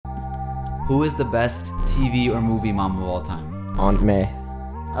Who is the best TV or movie mom of all time? Aunt May.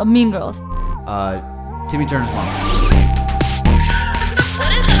 Mean Girls. Timmy Turner's mom. What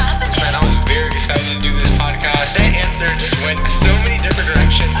is happening? Man, I was very excited to do this podcast. That answer just went so many different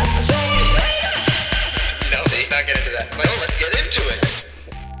directions. No, see, not get into that. But let's get into it.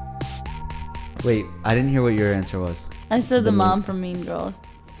 Wait, I didn't hear what your answer was. I said the mom from Mean Girls.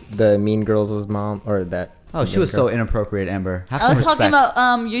 The Mean Girls' mom, or that. Oh, she was so inappropriate, Amber. Have I some was respect. talking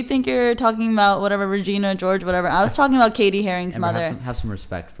about, you think you're talking about whatever, Regina, George, whatever. I was talking about Katie Herring's Amber, mother. have some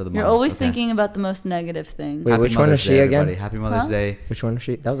respect for the moms. You're always okay? thinking about the most negative thing. Wait, Happy which one Mother's is she Day, again? everybody. Happy Mother's Day. Which one was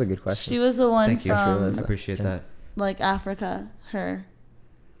she? That was a good question. She was the one Thank you. from, I appreciate that. like, Africa. Her.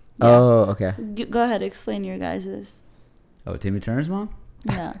 Yeah. Oh, okay. Go ahead, explain your guys's. Oh, Timmy Turner's mom?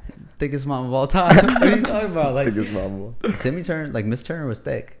 Yeah. Thickest mom of all time. What are you talking about? Like, mom. Timmy Turner, like Miss Turner was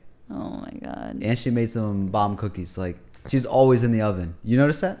thick. Oh my god. And she made some bomb cookies. Like, she's always in the oven. You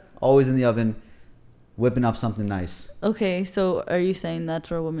notice that? Always in the oven, whipping up something nice. Okay, so are you saying that's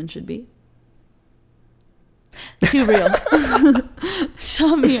where women should be? Too real.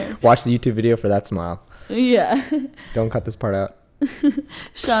 Shamir. Watch the YouTube video for that smile. Yeah. Don't cut this part out.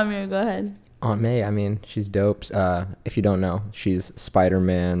 Shamir, go ahead. Aunt May, I mean, she's dope. If you don't know, she's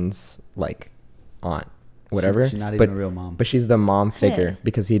Spider-Man's, like, aunt. Whatever. She's not even a real mom. But she's the mom figure Hey.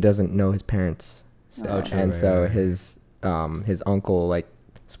 because he doesn't know his parents. So, Oh, true, and right, so right. his uncle, like,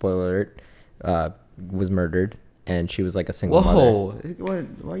 spoiler alert, was murdered, and she was like a single mother. Whoa.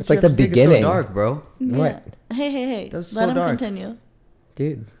 Why It's like the beginning. so dark, bro. What? Yeah. Hey. That was Let so him dark. continue.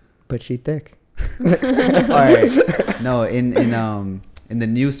 Dude, but she thick. All right. No, in the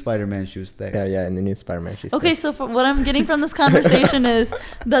new Spider-Man, she was thick. Yeah, in the new Spider-Man, she's Okay, thick. so for what I'm getting from this conversation is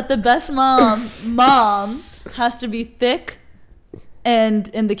that the best mom has to be thick and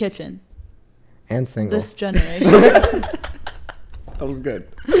in the kitchen. And single. This generation. That was good.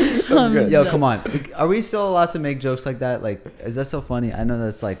 That was good. Yo, come on. Are we still allowed to make jokes like that? Like, is that so funny? I know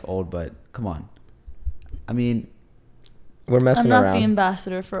that's like old, but come on. I mean, We're messing I'm not around. the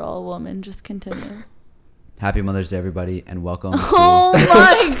ambassador for all women. Just continue. happy Mother's Day, everybody, and welcome Oh to...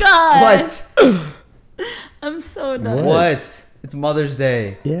 my god. What? I'm so done. What? It's Mother's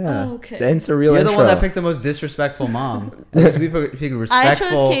Day. Yeah. Oh, okay. It's a real You're the intro. one that picked the most disrespectful mom. At least we pick I respectful,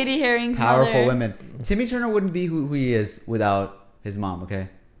 chose Katie Herring's powerful mother. women. Timmy Turner wouldn't be who he is without his mom, okay?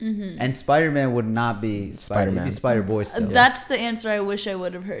 And Spider-Man would not be Spider-Man. He'd be Spider-Boy still. That's the answer I wish I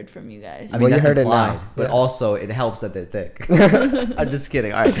would have heard from you guys. I mean, Well, you that's heard it implied, now. but Yeah. also it helps that they're thick. I'm just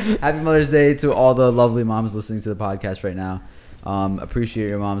kidding. All right. Happy Mother's Day to all the lovely moms listening to the podcast right now. Appreciate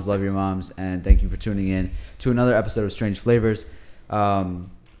your moms, love your moms, and thank you for tuning in to another episode of Strange Flavors. My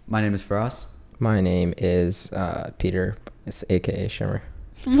name is Faraz. My name is Peter, aka Shimmer.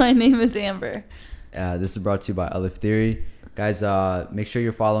 My name is Amber. This is brought to you by Aleph Theory. Guys, make sure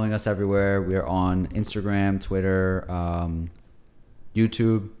you're following us everywhere. We are on Instagram, Twitter,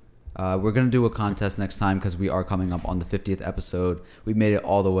 YouTube. We're going to do a contest next time because we are coming up on the 50th episode. We made it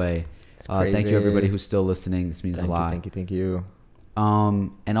all the way. Thank you, crazy. everybody who's still listening. This means a lot. Thank you.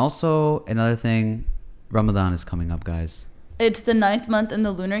 And also, another thing, Ramadan is coming up, guys. It's the 9th month in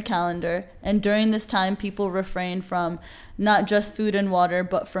the lunar calendar, and during this time, people refrain from not just food and water,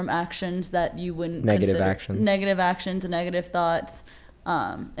 but from actions that you wouldn't Negative consider. actions. Negative actions, negative thoughts,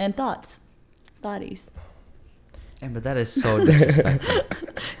 and thoughties. But that is so disrespectful.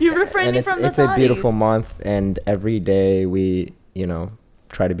 You're refraining And from the it's a beautiful thoughties. month, and every day we,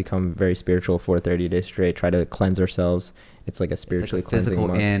 try to become very spiritual for 30 days straight, try to cleanse ourselves. It's like a It's like spiritually a physical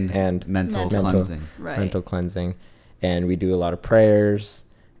cleansing month and mental Mental. cleansing. Right. mental cleansing. And we do a lot of prayers,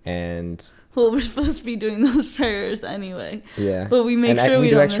 and Well, we're supposed to be doing those prayers anyway. yeah. But we make And sure we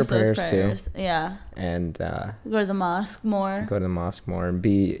do don't extra miss those prayers, prayers. too. Yeah. And Go to the mosque more. go to the mosque more and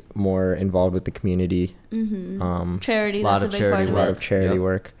be more involved with the community. Mm-hmm. Charity, Lot that's a of big charity part A of lot it. of charity Yep.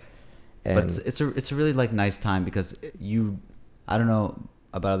 work. And But it's a really like nice time because I don't know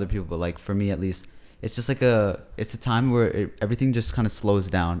about other people, but like for me at least, it's just like it's a time where everything just kind of slows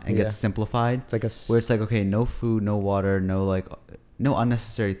down and gets Yeah. simplified. it's like Where it's like, okay, no food, no water, no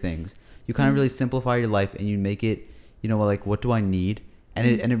unnecessary things. You kind of really simplify your life and you make it, like what do I need? And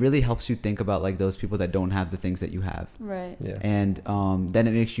it really helps you think about like those people that don't have the things that you have. Right. yeah. And then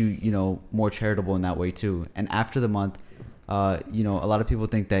it makes you more charitable in that way too. And after the month, a lot of people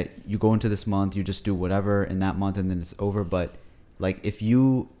think that you go into this month, you just do whatever in that month and then it's over. But like if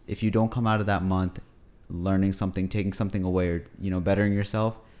you don't come out of that month learning something, taking something away, or bettering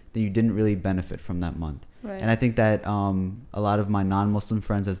yourself, then you didn't really benefit from that month. Right. And I think that a lot of my non-Muslim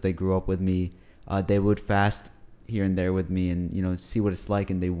friends, as they grew up with me, they would fast here and there with me and see what it's like,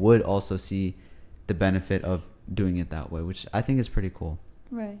 and they would also see the benefit of doing it that way, which I think is pretty cool.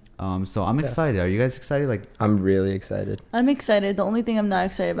 Right. So I'm Yeah. excited. Are you guys excited? Like, I'm really excited. I'm excited. The only thing I'm not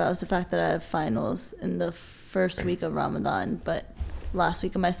excited about is the fact that I have finals in the first week of Ramadan, but last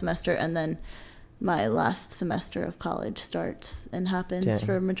week of my semester, and then my last semester of college starts and happens Dang.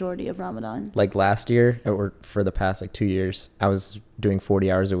 for a majority of Ramadan. Like last year, or for the past like 2 years, I was doing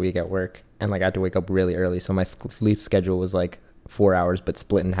 40 hours a week at work, and like I had to wake up really early. So my sleep schedule was like 4 hours, but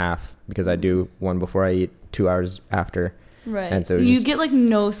split in half because I do one before I eat, 2 hours after. Right. And so it was you just- get like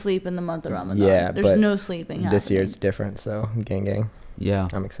no sleep in the month of Ramadan. Yeah, There's but no sleeping happening. This year it's different. So gang, yeah.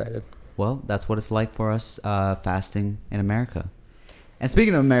 I'm excited. Well, that's what it's like for us fasting in America. And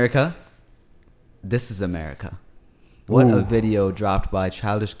speaking of America, this is America. What a Ooh. video dropped by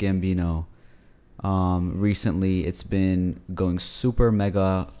Childish Gambino. Recently, it's been going super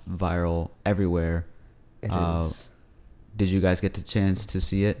mega viral everywhere. It Uh, is. Did you guys get the chance to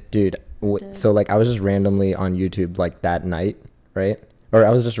see it? Dude, did. so like I was just randomly on YouTube like that night, right? Or I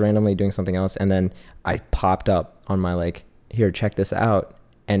was just randomly doing something else, and then I popped up on my like, here, check this out,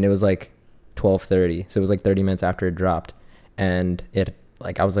 and it was like 12:30, so it was like 30 minutes after it dropped, and it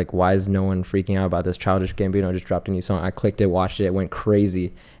like I was like, why is no one freaking out about this? Childish Gambino just dropped a new song. I clicked it, watched it, it went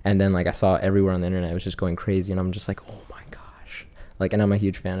crazy, and then like I saw it everywhere on the internet, it was just going crazy, and I'm just like, oh my gosh, like, and I'm a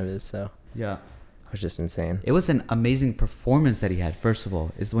huge fan of his, so Yeah. it was just insane. It was an amazing performance that he had. First of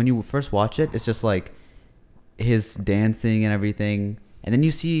all, is when you first watch it, it's just like his dancing and everything, and then you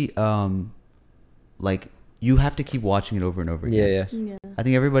see like you have to keep watching it over and over again. Yeah. Yeah. I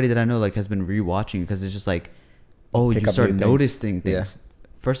think everybody that I know like has been rewatching because it's just like, oh, Pick you up start new things. noticing Yeah. things.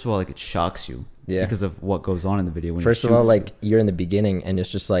 First of all, like it shocks you, Yeah. because of what goes on in the video. When First he of all, shoots like you're in the beginning and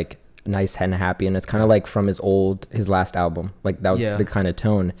it's just like nice and happy, and it's kind of like from his last album, like that was Yeah. the kind of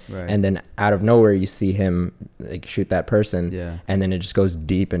tone. Right. And then out of nowhere you see him like shoot that person, Yeah. and then it just goes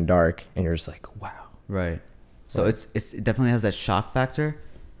deep and dark, and you're just like, wow. right. So Right. it definitely has that shock factor,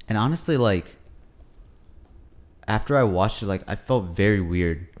 and honestly, like after I watched it, like I felt very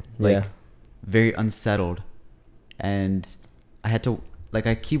weird, like Yeah. very unsettled, and I had to like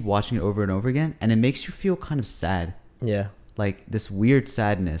I keep watching it over and over again, and it makes you feel kind of sad, Yeah, like this weird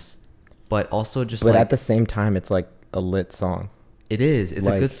sadness, but also just but like at the same time it's like a lit song. it is. It's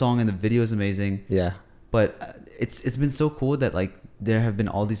a like- good song, and the video is amazing. Yeah, But it's been so cool that like there have been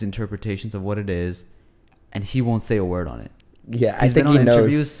all these interpretations of what it is, and he won't say a word on it. yeah. I He's think been on he knows.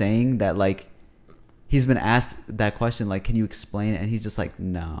 interviews saying that like he's been asked that question, like, can you explain it? And he's just like,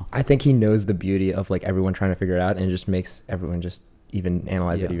 no. I think he knows the beauty of like everyone trying to figure it out, and it just makes everyone just even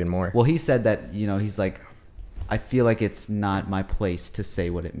analyze it Yeah. even more. Well, he said that, he's like, I feel like it's not my place to say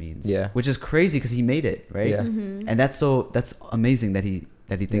what it means. Yeah. Which is crazy because he made it, right? Yeah. And that's amazing that he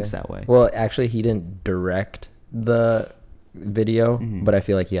thinks Yeah. that way. Well, actually, he didn't direct the video, Mhm. but I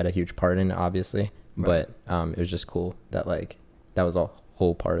feel like he had a huge part in it, obviously. Right. But it was just cool that like that was a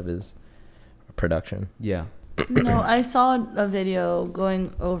whole part of his production. Yeah. No, I saw a video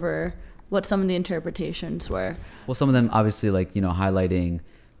going over what some of the interpretations were. Well, some of them obviously like, highlighting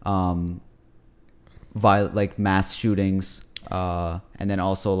like mass shootings, and then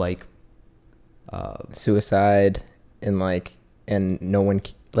also like Suicide and no one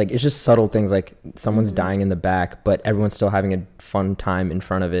like it's just subtle things like someone's Mm-hmm. dying in the back, but everyone's still having a fun time in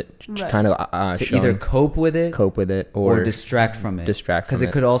front of it, Right. kind of to showing- either cope with it cope with it or distract from it. distract Because from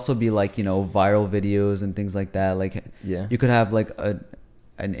it could also be like, viral videos and things like that. Like Yeah. you could have like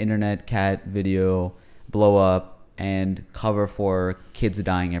an internet cat video blow up and cover for kids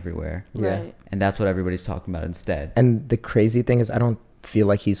dying everywhere. Yeah. Right. And that's what everybody's talking about instead. And the crazy thing is, I don't feel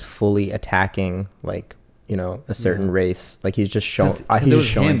like he's fully attacking like a certain Yeah. race. Like he's just showing. Because He's it was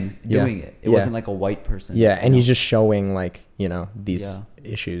just showing him doing it. It wasn't like a white person. Yeah, and he's just showing like these Yeah.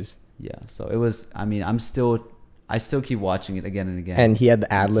 issues. Yeah. So it was. I mean, I still keep watching it again and again. And he had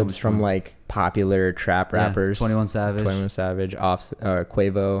the ad It's so libs much from fun. like popular trap Yeah, rappers, 21 Savage. 21 Savage,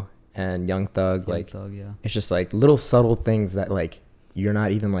 Quavo, and Young Thug. Young Like Thug, yeah. it's just like little subtle things that like you're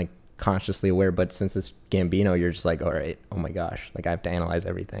not even like consciously aware, but since it's Gambino, you're just like, all right, oh my gosh, like I have to analyze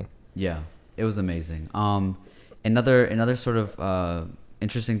everything. Yeah, it was amazing. Another sort of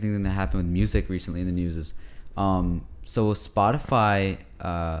interesting thing that happened with music recently in the news is, so Spotify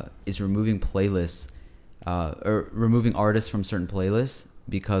is removing playlists, or removing artists from certain playlists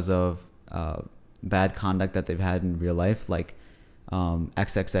because of bad conduct that they've had in real life, like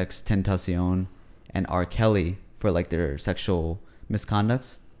XXX Tentacion and R. Kelly for like their sexual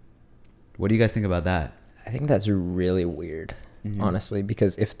misconducts. What do you guys think about that? I think that's really weird, Mhm. honestly,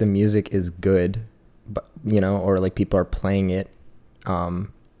 because if the music is good, but or like people are playing it,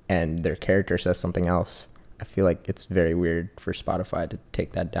 and their character says something else, I feel like it's very weird for Spotify to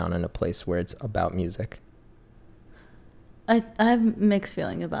take that down in a place where it's about music. I have mixed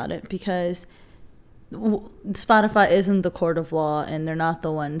feeling about it because Spotify isn't the court of law, and they're not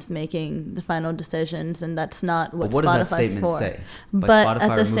the ones making the final decisions, and that's not what, But what does that Spotify's statement for. say? By But Spotify at the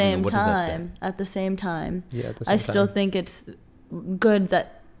removing same it, what does that say? time, at the same time, Yeah, at the I same still time. think it's good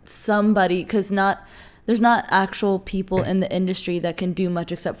that somebody, because there's not actual people in the industry that can do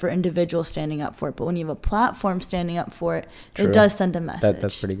much except for individuals standing up for it. But when you have a platform standing up for it, True. it does send a message.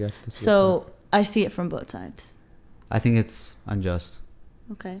 That's pretty good. That's a good So I see it from both sides. I think it's unjust.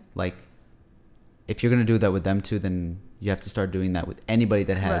 Okay. Like, if you're gonna do that with them too, then you have to start doing that with anybody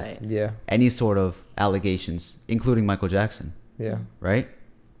that has Right. Yeah, any sort of allegations, including Michael Jackson, yeah. right?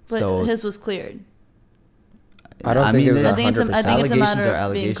 But so his was cleared. I don't think it was I think it's a 100%. matter allegations are of being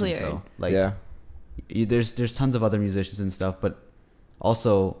allegations. cleared. So, like, yeah, there's tons of other musicians and stuff, but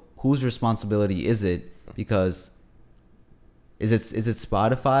also whose responsibility is it? Because is it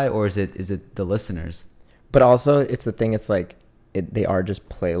Spotify or is it the listeners? but also it's the thing. It's like they are just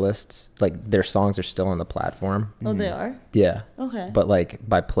playlists. Like their songs are still on the platform. Oh, they are? Yeah, Okay. but like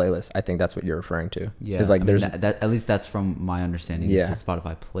by playlist, I think that's what you're referring to. Yeah, because like I mean, there's that at least that's from my understanding. Yeah. Is the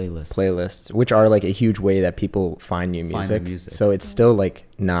Spotify playlist. playlists, which are like a huge way that people find new Find music. new music. So it's still like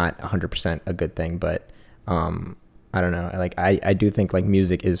not 100% a good thing, but I don't know. Like I do think like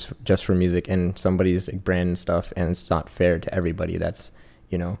music is just for music and somebody's like brand and stuff, and it's not fair to everybody that's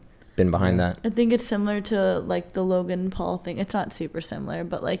been behind that. I think it's similar to like the Logan Paul thing. It's not super similar,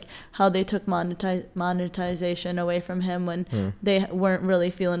 but like how they took monetization away from him when they weren't really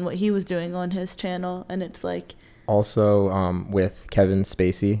feeling what he was doing on his channel, and it's like Also, with Kevin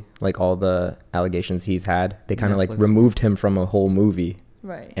Spacey, like all the allegations he's had, they kind of like Netflix. removed him from a whole movie,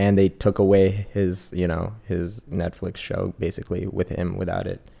 right. and they took away his his Netflix show basically with him without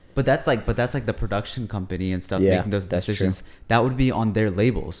it. But that's like the production company and stuff Yeah, making those that's decisions. true. That would be on their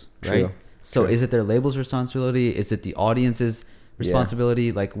labels, right? True, So true. is it their labels' responsibility? Is it the audience's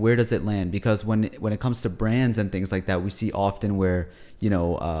responsibility? Like, where does it land? Because when it comes to brands and things like that, we see often where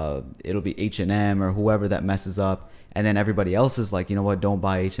it'll be H&M or whoever that messes up, and then everybody else is like, you know what, don't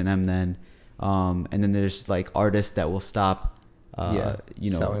buy H&M then. And then there's like artists that will stop.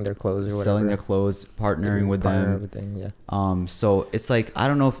 Selling their clothes or whatever. selling their clothes, partnering with them. Everything, yeah. So it's like, I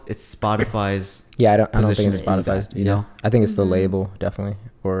don't know if it's Spotify's. Yeah, I don't think position it's to do Spotify's. that, you know? I think it's the label definitely,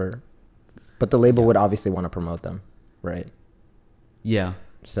 but the label would obviously want to promote them, right? Yeah,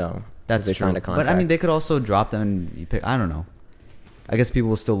 So that's they're true. trying to But I mean, contract. they could also drop them and you pick. I don't know. I guess people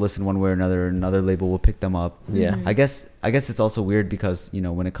will still listen one way or another. Another label will pick them up. Yeah. I guess it's also weird because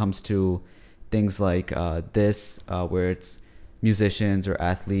when it comes to things like this, where it's musicians or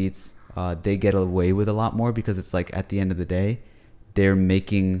athletes, they get away with a lot more because it's like at the end of the day, they're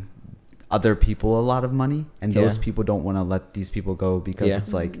making other people a lot of money, and those Yeah. people don't want to let these people go because Yeah.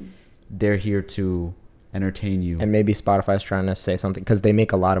 it's like they're here to entertain you. And maybe Spotify's trying to say something because they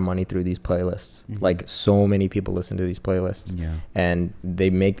make a lot of money through these playlists. Like so many people listen to these playlists, Yeah. and they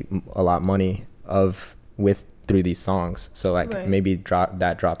make a lot of money through these songs. So like Right. maybe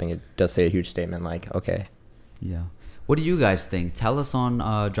dropping it does say a huge statement. Like okay, Yeah. What do you guys think? Tell us on,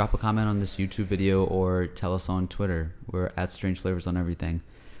 drop a comment on this YouTube video or tell us on Twitter. We're at Strange Flavors on everything.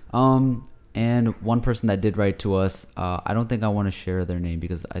 And one person that did write to us, I don't think I want to share their name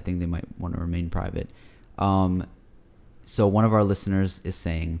because I think they might want to remain private. So one of our listeners is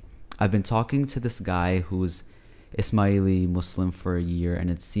saying, I've been talking to this guy who's Ismaili Muslim for a year, and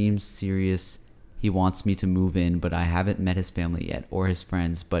it seems serious. He wants me to move in, but I haven't met his family yet or his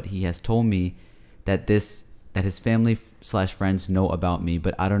friends, but he has told me that his family / friends know about me,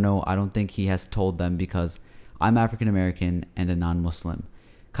 but I don't know. I don't think he has told them because I'm African American and a non-Muslim.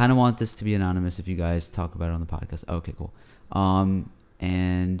 Kind of want this to be anonymous if you guys talk about it on the podcast. Okay, cool.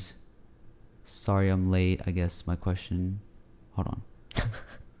 And sorry I'm late. I guess my question. Hold on.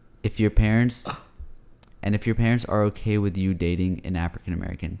 If your parents are okay with you dating an African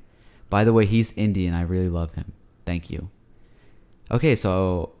American. By the way, he's Indian. I really love him. Thank you. Okay,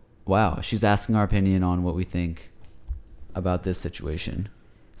 so wow, she's asking our opinion on what we think about this situation.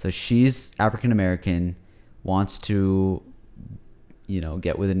 So she's African American, wants to,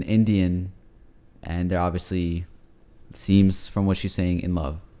 get with an Indian, and they're obviously, seems from what she's saying, in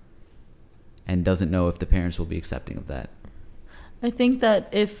love, and doesn't know if the parents will be accepting of that. I think that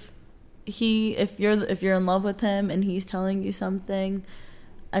if you're in love with him and he's telling you something,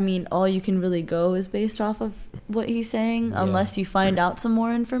 I mean, all you can really go is based off of what he's saying, unless you find out some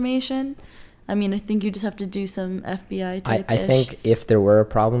more information. I mean, I think you just have to do some FBI type. I think if there were a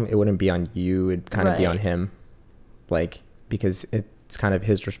problem, it wouldn't be on you. It'd kind of be on Right. him, like because it's kind of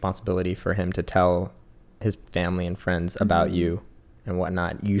his responsibility for him to tell his family and friends about you and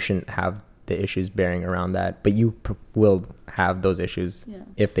whatnot. You shouldn't have the issues bearing around that, but you will have those issues Yeah.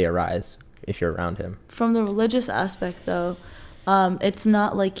 if they arise if you're around him. From the religious aspect, though, it's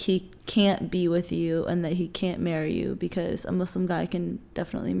not like he can't be with you and that he can't marry you, because a Muslim guy can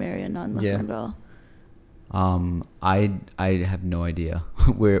definitely marry a non-Muslim girl. I have no idea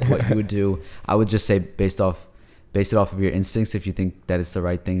what you would do. I would just say base it off of your instincts. If you think that it's the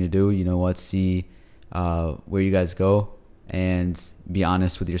right thing to do, you know what, see where you guys go, and be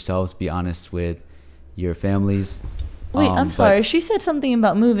honest with yourselves, be honest with your families. Wait, I'm sorry. She said something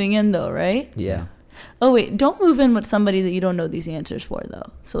about moving in, though, right? Yeah. Oh, wait. Don't move in with somebody that you don't know these answers for,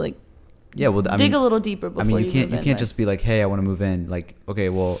 though. So, like, yeah, well, I dig mean, a little deeper before you can't move in, can't just be like, hey, I want to move in. Like, okay,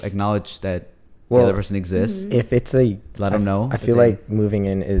 well, acknowledge that the Well, other person exists. If it's a, Let them know. I feel like moving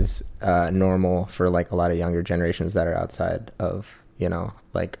in is normal for like a lot of younger generations that are outside of, you know,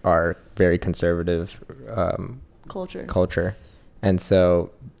 like our very conservative culture. And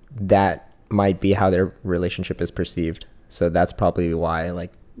so that might be how their relationship is perceived. So that's probably why,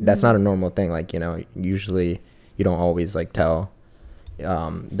 like, that's not a normal thing. Like, you know, usually you don't always like tell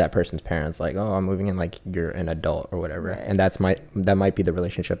that person's parents like, oh, I'm moving in, like you're an adult or whatever. Right. And that might be the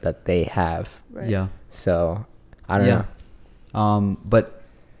relationship that they have. Right. Yeah. So I don't know. But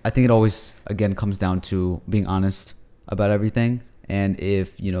I think it always, again, comes down to being honest about everything. And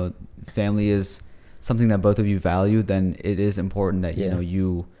if, you know, family is something that both of you value, then it is important that, you know,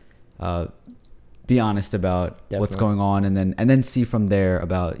 you be honest about what's going on, and then see from there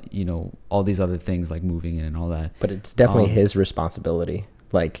about, you know, all these other things like moving in and all that. But it's definitely his responsibility,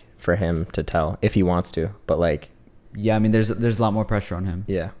 like, for him to tell if he wants to. But like, yeah, I mean, there's a lot more pressure on him.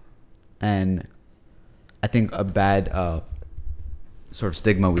 yeah. And I think a bad sort of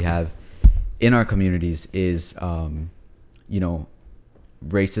stigma we have in our communities is, you know,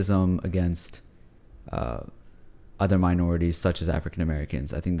 racism against other minorities such as African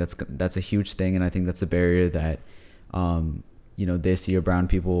Americans. I think that's a huge thing, and I think that's a barrier that you know, this year brown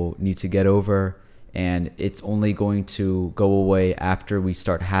people need to get over, and it's only going to go away after we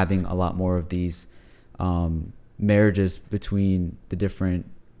start having a lot more of these marriages between the different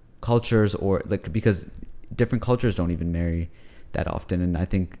cultures, or like, because different cultures don't even marry that often. And I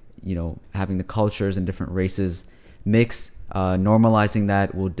think, you know, having the cultures and different races mix, normalizing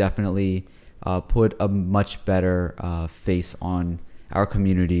that will definitely put a much better face on our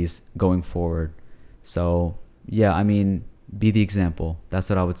communities going forward. So yeah, I mean, be the example. That's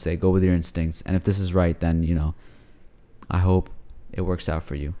what I would say. Go with your instincts, and if this is right, then, you know, I hope it works out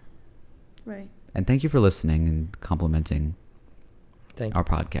for you. Right. And thank you for listening and complimenting Thank our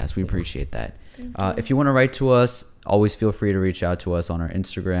podcast. We appreciate that. Thank you. If you want to write to us, always feel free to reach out to us on our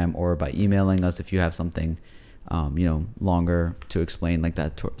Instagram or by emailing us if you have something, you know, longer to explain, like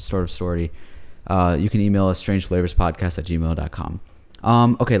that sort of story. You can email us strangeflavorspodcast@gmail.com.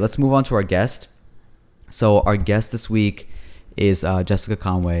 Okay, let's move on to our guest. So our guest this week is Jessica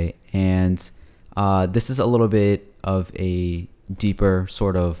Conway, and this is a little bit of a deeper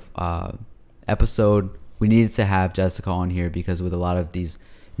sort of episode. We needed to have Jessica on here because with a lot of these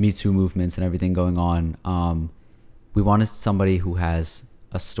Me Too movements and everything going on, we wanted somebody who has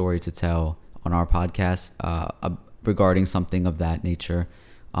a story to tell on our podcast regarding something of that nature.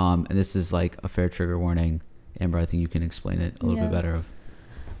 And this is like a fair trigger warning. Amber, I think you can explain it a little bit better.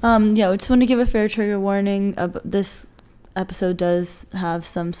 Yeah, I just want to give a fair trigger warning. This episode does have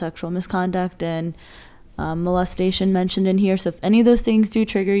some sexual misconduct and molestation mentioned in here. So if any of those things do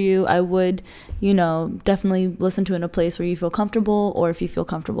trigger you, I would, you know, definitely listen to it in a place where you feel comfortable, or if you feel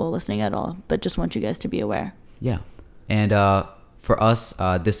comfortable listening at all. But just want you guys to be aware. Yeah. And for us,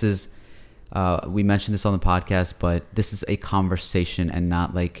 this is, we mentioned this on the podcast, but this is a conversation and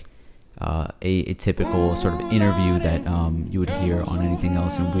not like a typical sort of interview that you would hear on anything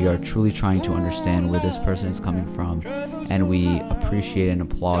else. And we are truly trying to understand where this person is coming from. And we appreciate and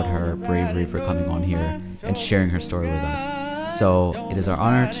applaud her bravery for coming on here and sharing her story with us. So it is our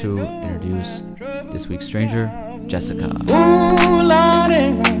honor to introduce this week's stranger, Jessica. Ooh,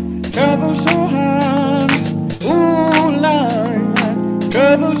 Lordy, trouble so hard. Ooh, Lordy,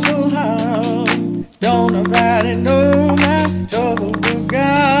 trouble so hard. Don't nobody know my trouble but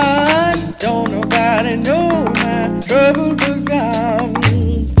God. Don't nobody know my trouble but God.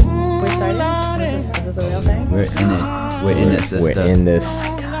 We're starting? Is this the real thing? We're in it. We're in this. We're in this.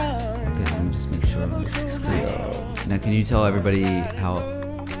 Okay, let me just make sure. Now, can you tell everybody how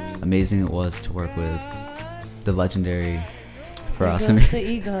amazing it was to work with the legendary for us? I mean, the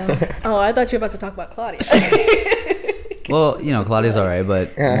ego. Oh, I thought you were about to talk about Claudia. well, you know, Claudia's all right,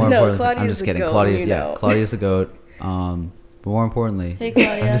 but more No, importantly, Claudia's I'm just the kidding. goat, Claudia's you know. Claudia's the goat. But more importantly, Hey,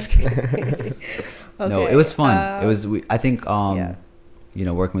 Claudia. I'm just kidding. No, it was fun. It was. I think. yeah.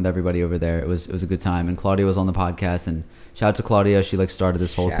 working with everybody over there. It was a good time. And Claudia was on the podcast, and shout out to Claudia. She started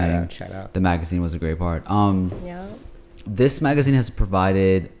this whole thing. Shout out. The magazine was a great part. Yeah. This magazine has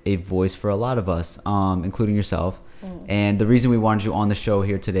provided a voice for a lot of us, including yourself. And the reason we wanted you on the show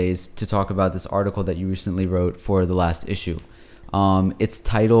here today is to talk about this article that you recently wrote for the last issue. It's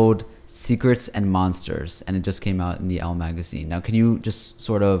titled Secrets and Monsters, and it just came out in the Elle magazine. Now, can you just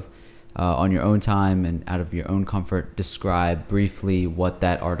sort of, on your own time and out of your own comfort, describe briefly what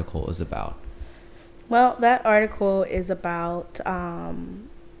that article is about? Well, that article is about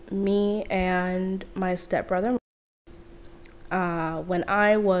me and my stepbrother. When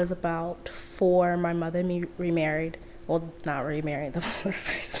I was about 4, my mother remarried. Well, not remarried. That was her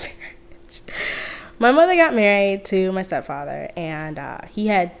first marriage. My mother got married to my stepfather, and he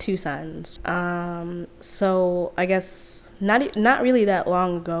had 2 sons. So I guess not really that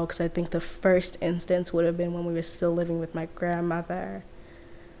long ago, because I think the first instance would have been when we were still living with my grandmother.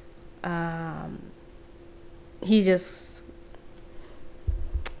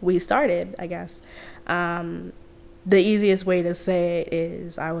 We started, I guess. The easiest way to say it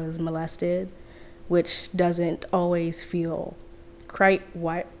is I was molested, which doesn't always feel quite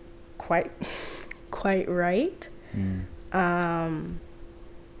right.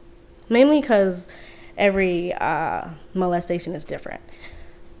 Mainly because every molestation is different.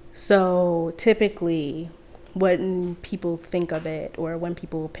 So typically when people think of it, or when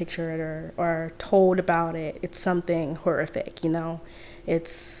people picture it or are told about it, it's something horrific,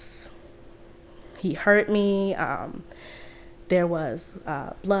 It's, he hurt me, there was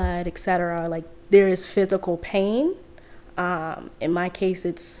blood, etc. Like, there is physical pain. In my case,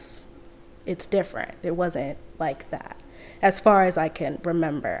 it's different. It wasn't like that, as far as I can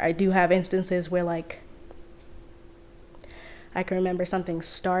remember. I do have instances where, like, I can remember something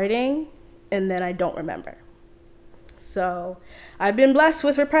starting and then I don't remember. So I've been blessed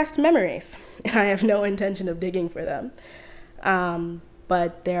with repressed memories, and I have no intention of digging for them.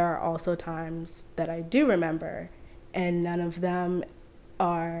 But there are also times that I do remember, and none of them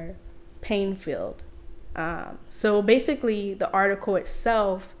are pain-filled. So basically, the article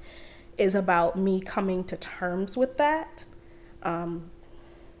itself is about me coming to terms with that.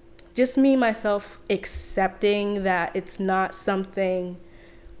 Just me, myself, accepting that it's not something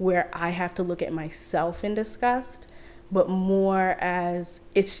where I have to look at myself in disgust, but more as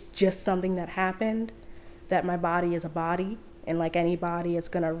it's just something that happened, that my body is a body, and like any body, it's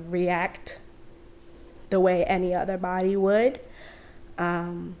gonna react the way any other body would.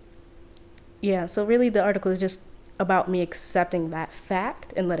 So really the article is just about me accepting that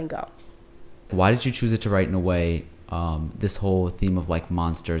fact and letting go. Why did you choose it to write in a way, this whole theme of like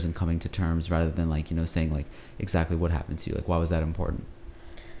monsters and coming to terms, rather than like, saying like exactly what happened to you? Like, why was that important?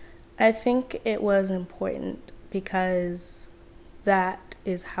 I think it was important because that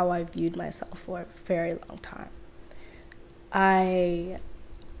is how I viewed myself for a very long time.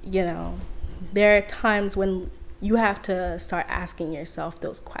 There are times when you have to start asking yourself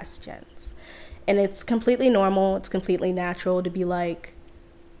those questions. And it's completely normal, it's completely natural to be like,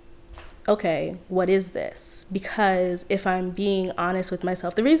 okay, what is this? Because if I'm being honest with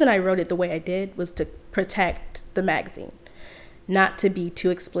myself, the reason I wrote it the way I did was to protect the magazine. Not to be too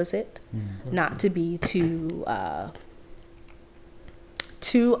explicit, not to be too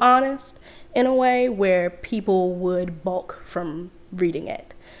honest in a way where people would balk from reading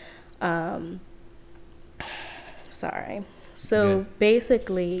it. So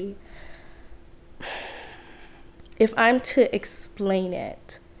basically, if I'm to explain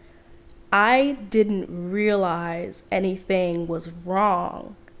it, I didn't realize anything was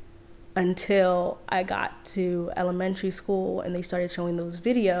wrong until I got to elementary school and they started showing those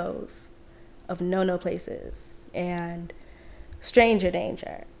videos of no-no places and stranger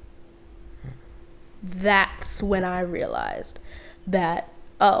danger. That's when I realized that,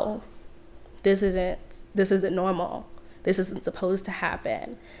 oh, this isn't normal. This isn't supposed to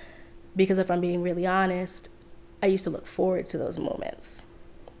happen. Because if I'm being really honest, I used to look forward to those moments,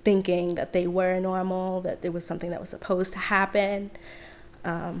 thinking that they were normal, that there was something that was supposed to happen.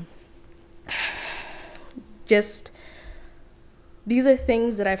 These are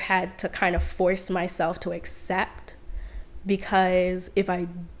things that I've had to kind of force myself to accept, because if I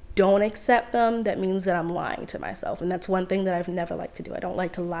don't accept them, that means that I'm lying to myself. And that's one thing that I've never liked to do. I don't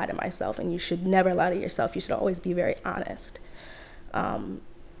like to lie to myself, and you should never lie to yourself. You should always be very honest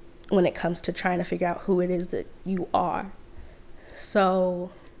when it comes to trying to figure out who it is that you are.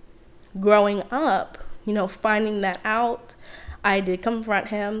 So growing up, finding that out, I did confront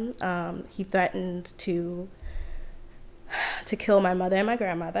him. He threatened to kill my mother and my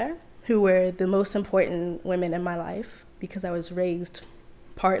grandmother, who were the most important women in my life, because I was raised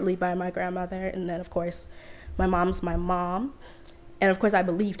partly by my grandmother, and then of course my mom's my mom. And of course I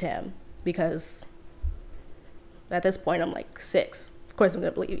believed him because at this point I'm like 6. Of course I'm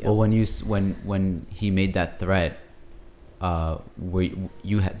gonna believe you. Well, when he made that threat,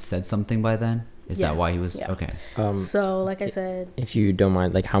 you had said something by then? Is Yeah. that why he was Yeah. okay? So like I said, If you don't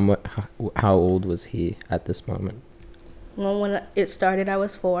mind, like how old was he at this moment? when it started I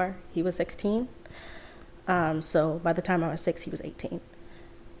was 4, he was 16. So by the time I was 6 he was 18.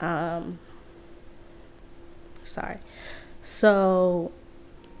 Sorry. So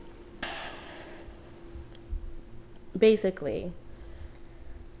basically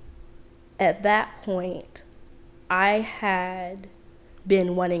at that point I had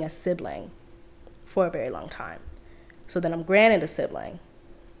been wanting a sibling for a very long time. So then I'm granted a sibling,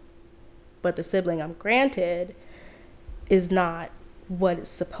 but the sibling I'm granted is not what it's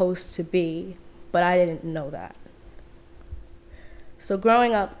supposed to be, but I didn't know that. So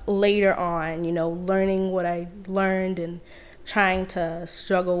growing up later on, you know, learning what I learned and trying to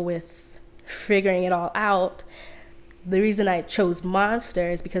struggle with figuring it all out, the reason I chose monster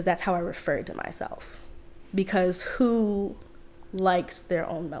is because that's how I referred to myself. Because who likes their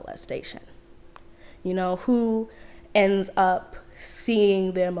own molestation? You know, who ends up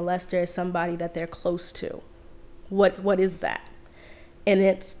seeing their molester as somebody that they're close to? What is that? And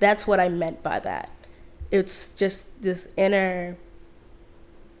that's what I meant by that. It's just this inner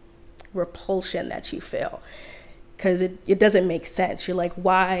repulsion that you feel, because it doesn't make sense. You're like,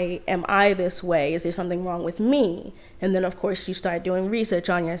 why am I this way? Is there something wrong with me? And then of course you start doing research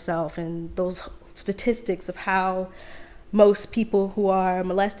on yourself and those statistics of how most people who are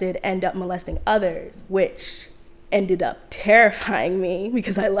molested end up molesting others, which ended up terrifying me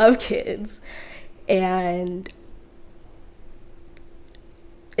because I love kids. And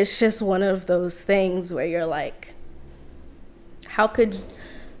it's just one of those things where you're like, how could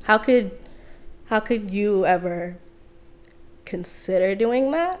you ever consider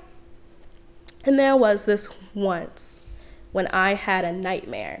doing that? And there was this once when I had a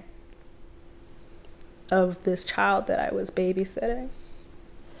nightmare of this child that I was babysitting.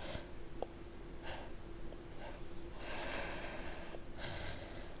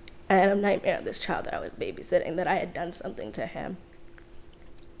 I had a nightmare of this child that I was babysitting, that I had done something to him.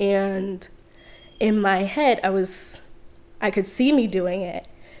 And in my head, I could see me doing it,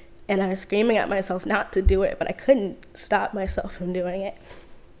 and I was screaming at myself not to do it, but I couldn't stop myself from doing it.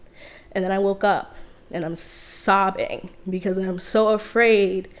 And then I woke up and I'm sobbing because I'm so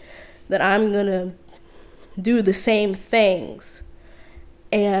afraid that I'm gonna do the same things.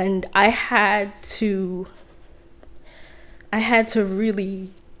 And I had to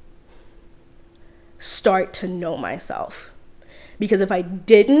really start to know myself, because if I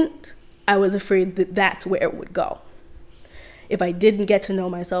didn't, I was afraid that that's where it would go. If I didn't get to know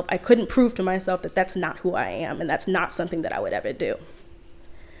myself, I couldn't prove to myself that that's not who I am, and that's not something that I would ever do.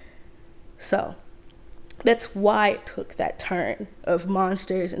 So that's why it took that turn of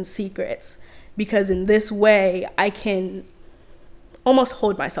monsters and secrets, because in this way I can almost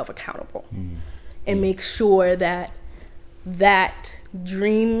hold myself accountable and make sure that that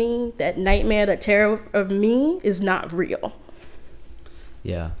dream me, that nightmare, that terror of me is not real.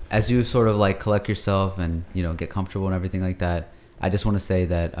 Yeah. As you sort of like collect yourself and, you know, get comfortable and everything like that, I just want to say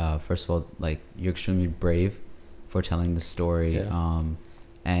that, first of all, like, you're extremely brave for telling the story,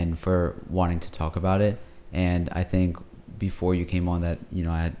 and for wanting to talk about it. And I think before you came on that, you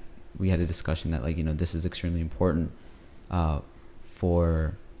know, we had a discussion that, like, you know, this is extremely important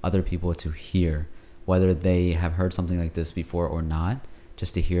for other people to hear, whether they have heard something like this before or not,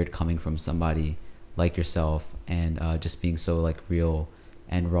 just to hear it coming from somebody like yourself, and just being so like real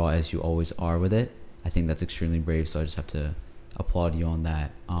and raw as you always are with it. I think that's extremely brave, so I just have to applaud you on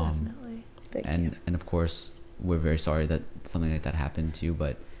that. Definitely. Thank you. And of course, we're very sorry that something like that happened to you,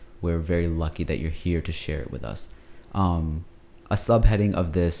 but we're very lucky that you're here to share it with us. A subheading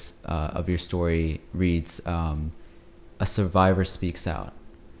of this, of your story reads, a survivor speaks out.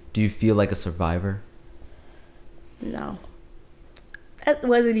 Do you feel like a survivor? No. That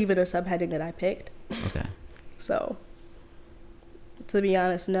wasn't even a subheading that I picked. Okay. So, to be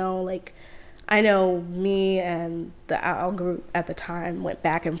honest, no. Like, I know me and the OWL group at the time went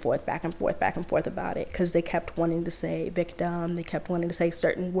back and forth about it, because they kept wanting to say victim, they kept wanting to say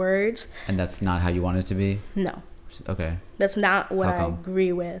certain words. And that's not how you want it to be? No. Okay. That's not what How I come?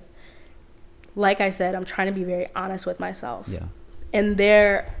 agree with. Like I said, I'm trying to be very honest with myself. Yeah. And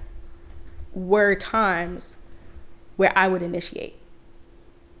there were times where I would initiate.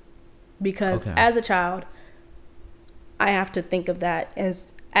 Because as a child, I have to think of that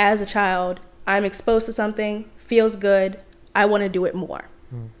as a child, I'm exposed to something, feels good, I want to do it more.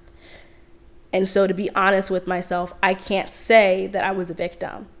 And so, to be honest with myself, I can't say that I was a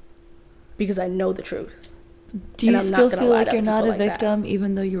victim because I know the truth. Do you And I'm not still gonna feel lie like to you're not people a like that. victim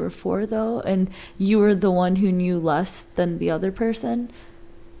even though you were 4 though, and you were the one who knew less than the other person?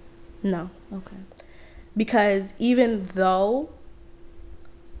 No. Okay. Because even though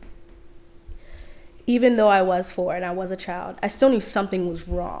I was 4 and I was a child, I still knew something was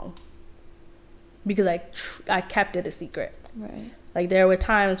wrong because I kept it a secret. Right. Like, there were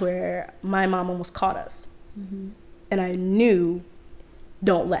times where my mom almost caught us, and I knew,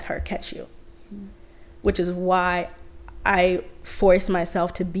 don't let her catch you, which is why I forced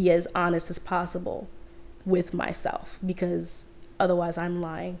myself to be as honest as possible with myself, because otherwise I'm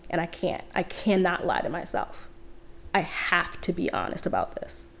lying, and I cannot lie to myself. I have to be honest about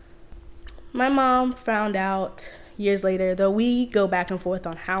this. My mom found out years later, though we go back and forth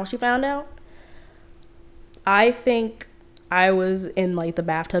on how she found out. I think I was in like the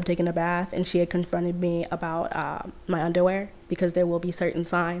bathtub taking a bath, and she had confronted me about my underwear, because there will be certain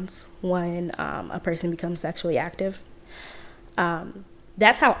signs when a person becomes sexually active.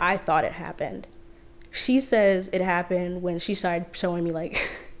 That's how I thought it happened. She says it happened when she started showing me, like,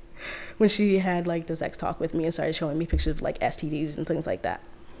 when she had like the sex talk with me and started showing me pictures of like STDs and things like that.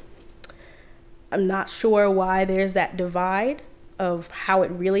 I'm not sure why there's that divide of how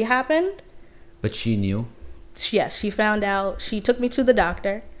it really happened. But she knew? Yes, she found out. She took me to the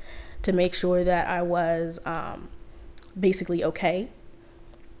doctor to make sure that I was basically okay.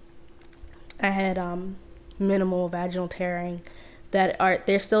 I had minimal vaginal tearing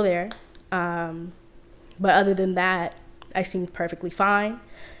they're still there. But other than that, I seemed perfectly fine.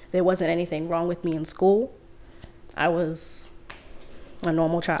 There wasn't anything wrong with me in school. I was a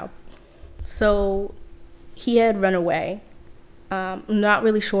normal child. So he had run away. I'm not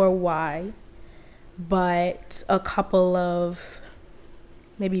really sure why. But a couple of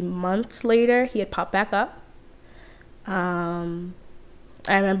maybe months later, he had popped back up. I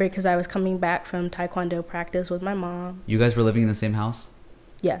remember because I was coming back from Taekwondo practice with my mom. You guys were living in the same house?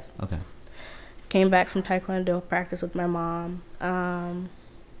 Yes. Okay. Came back from Taekwondo practice with my mom.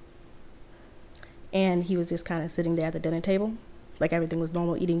 And he was just kind of sitting there at the dinner table. Like everything was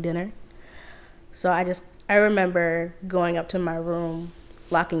normal, eating dinner. So I remember going up to my room,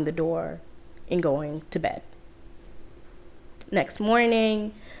 locking the door, and going to bed. Next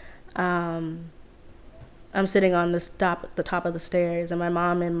morning, I'm sitting on the top of the stairs, and my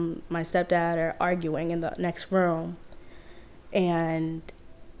mom and my stepdad are arguing in the next room. And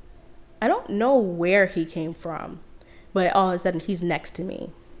I don't know where he came from, but all of a sudden he's next to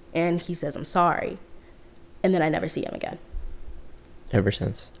me, and he says, "I'm sorry." And then I never see him again. Ever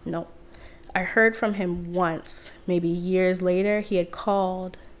since? Nope. I heard from him once, maybe years later. He had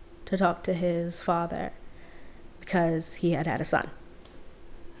called to talk to his father because he had a son.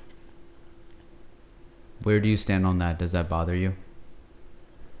 Where do you stand on that? Does that bother you?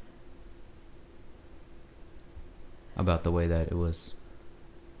 About the way that it was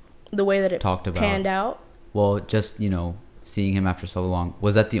The way that it talked about? panned out. Well, just, seeing him after so long.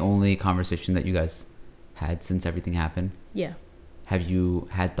 Was that the only conversation that you guys had since everything happened? Yeah. Have you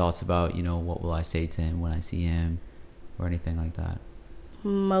had thoughts about, what will I say to him when I see him or anything like that?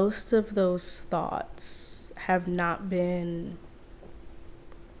 Most of those thoughts have not been.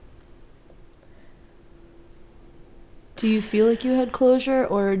 Do you feel like you had closure,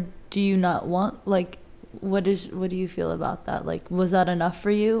 or do you not want, like, what do you feel about that? Like, was that enough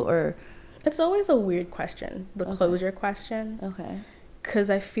for you, or? It's always a weird question, the Okay. closure question. Okay. Because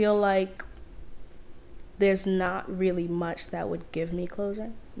I feel like there's not really much that would give me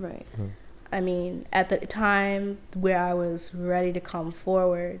closure. Right. I mean, at the time where I was ready to come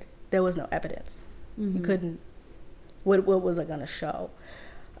forward, there was no evidence. You couldn't. What was I gonna show?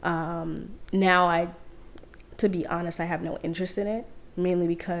 Now to be honest, I have no interest in it, mainly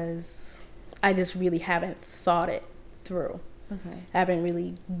because I just really haven't thought it through. Okay. I haven't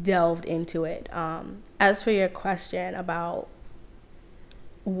really delved into it. As for your question about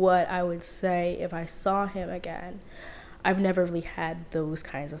what I would say if I saw him again, I've never really had those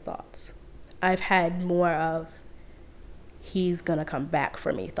kinds of thoughts. I've had more of he's gonna come back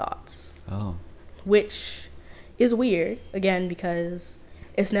for me thoughts. Oh. Which is weird, again, because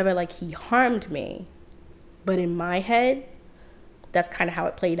it's never like he harmed me. But in my head, that's kind of how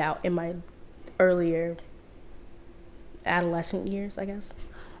it played out in my earlier adolescent years, I guess.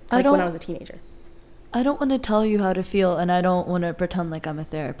 Like when I was a teenager. I don't want to tell you how to feel, and I don't want to pretend like I'm a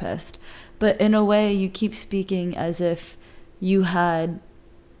therapist. But in a way, you keep speaking as if you had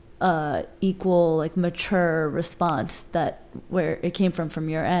equal, like, mature response where it came from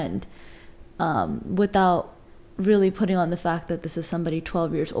your end, without really putting on the fact that this is somebody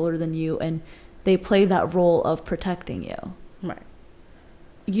 12 years older than you and they play that role of protecting you. Right.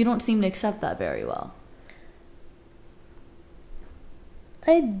 You don't seem to accept that very well.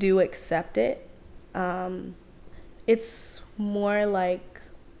 I do accept it. It's more like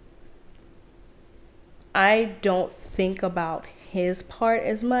I don't think about his part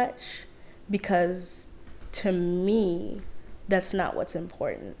as much because to me, that's not what's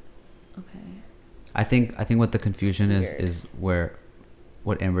important. Okay. I think what the confusion It's is where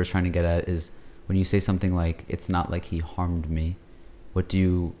what Amber's trying to get at is when you say something like it's not like he harmed me. What do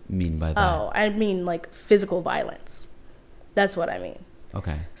you mean by that? Oh, I mean like physical violence. That's what I mean.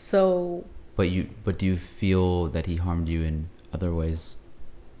 Okay. So, But do you feel that he harmed you in other ways?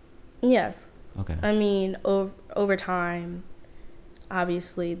 yes. Okay. I mean, over time,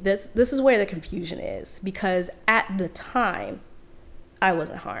 obviously, this is where the confusion is because at the time, I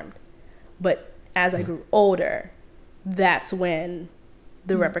wasn't harmed. But as I grew older, that's when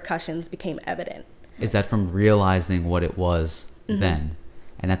the repercussions became evident. Is that from realizing what it was then?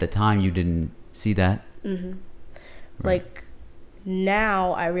 And at the time you didn't see that? Mm-hmm. Right. Like,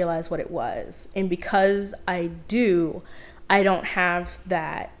 now I realize what it was. And because I don't have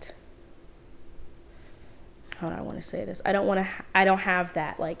that, how do I want to say this? I don't have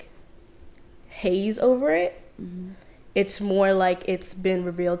that like haze over it. Mm-hmm. It's more like it's been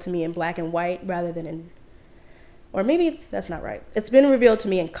revealed to me in black and white rather than in, or maybe that's not right. It's been revealed to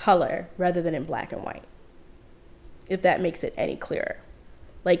me in color rather than in black and white. If that makes it any clearer.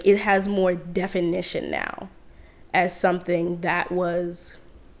 Like it has more definition now as something that was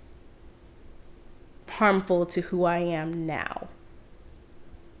harmful to who I am now.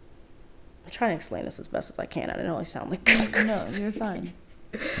 I'm trying to explain this as best as I can. I know I sound like No, you're fine.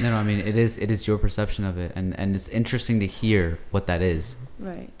 No, I mean it is your perception of it, and it's interesting to hear what that is.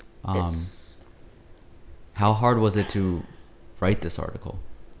 Right. it's How hard was it to write this article?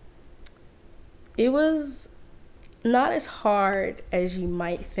 It was not as hard as you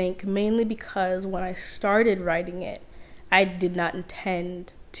might think, mainly because when I started writing it, I did not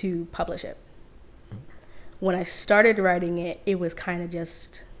intend to publish it. When I started writing it, it was kind of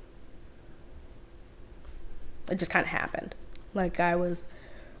just, it just kind of happened. Like I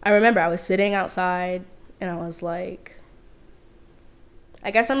remember I was sitting outside and I was like,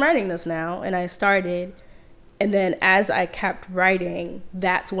 I guess I'm writing this now. And I started. And then as I kept writing,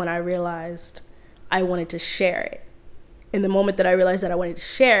 that's when I realized I wanted to share it. And the moment that I realized that I wanted to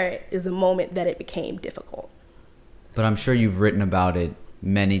share it is the moment that it became difficult. But I'm sure you've written about it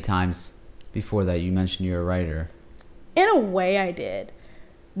many times before that. You mentioned you're a writer. In a way I did,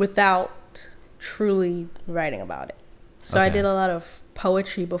 without truly writing about it. So I Okay. did a lot of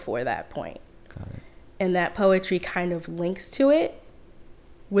poetry before that point. Got it. And that poetry kind of links to it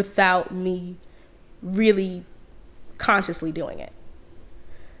without me really consciously doing it.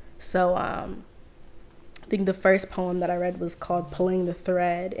 So I think the first poem that I read was called Pulling the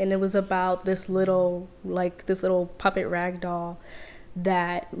Thread, and it was about this little puppet rag doll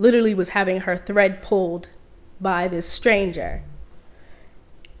that literally was having her thread pulled by this stranger.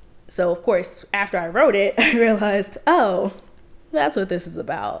 So of course, after I wrote it, I realized, oh, that's what this is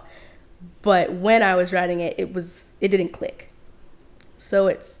about. But when I was writing it, it didn't click. So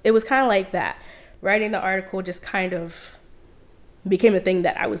it was kind of like that. Writing the article just kind of became a thing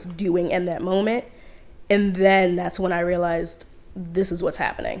that I was doing in that moment. And then that's when I realized this is what's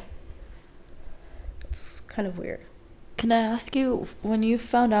happening. It's kind of weird. Can I ask you, when you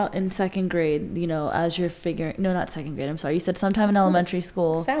found out in second grade, as you're figuring, no, not second grade, I'm sorry, you said sometime in elementary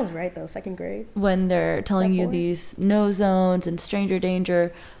school, Sounds right though, second grade. when they're telling you four? these no zones and stranger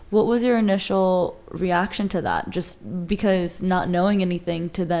danger, what was your initial reaction to that? Just because not knowing anything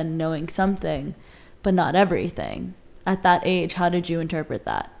to then knowing something, but not everything. At that age, how did you interpret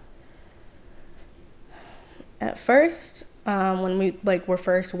that? At first, when we were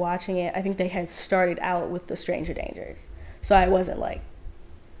first watching it, I think they had started out with the stranger dangers. So I wasn't like,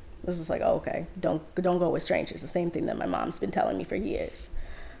 it was just like, oh, okay, don't go with strangers. The same thing that my mom's been telling me for years.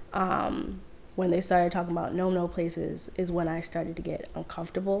 When they started talking about no places is when I started to get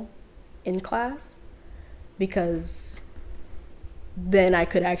uncomfortable in class, because then I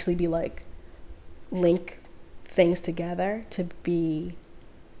could actually be like, link things together to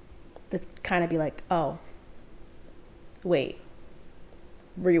kind of be like, oh, wait,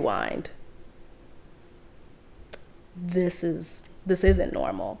 rewind. This isn't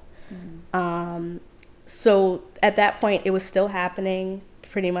normal. Mm-hmm. So at that point, it was still happening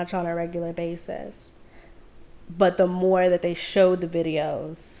pretty much on a regular basis. But the more that they showed the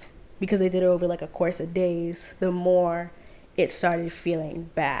videos, because they did it over like a course of days, the more it started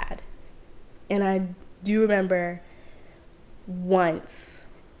feeling bad. And I do you remember once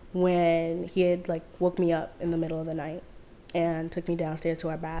when he had like woke me up in the middle of the night and took me downstairs to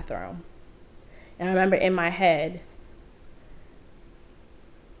our bathroom? And I remember in my head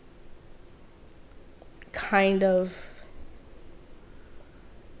kind of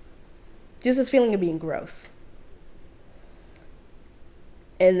just this feeling of being gross.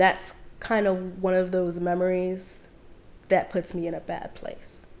 And that's kind of one of those memories that puts me in a bad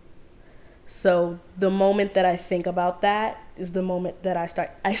place. So the moment that I think about that is the moment that I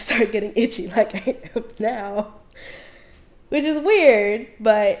start getting itchy like I am now, which is weird,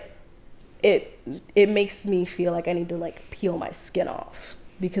 but it makes me feel like I need to like peel my skin off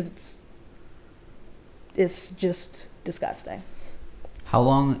because it's just disgusting. How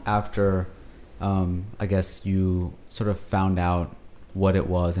long after, I guess, you sort of found out what it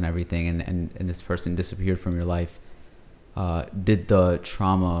was and everything, and this person disappeared from your life, did the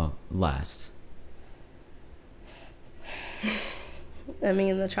trauma last? I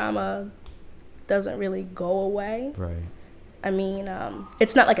mean, the trauma doesn't really go away. Right. I mean,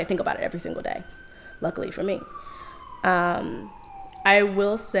 it's not like I think about it every single day, luckily for me. I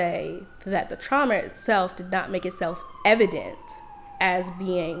will say that the trauma itself did not make itself evident as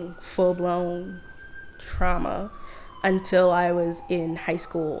being full-blown trauma until I was in high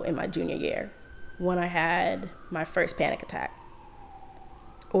school in my junior year when I had my first panic attack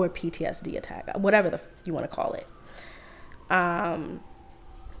or PTSD attack, whatever you want to call it.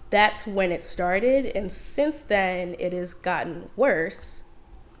 That's when it started, and since then it has gotten worse,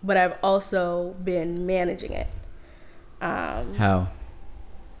 but I've also been managing it. How?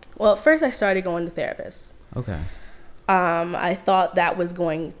 Well, first I started going to therapists. Okay. I thought that was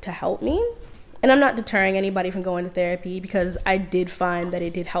going to help me, and I'm not deterring anybody from going to therapy because I did find that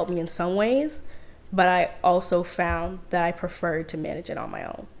it did help me in some ways, but I also found that I preferred to manage it on my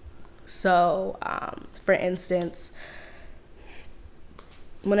own. So, for instance,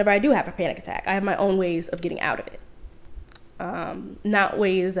 whenever I do have a panic attack, I have my own ways of getting out of it. Not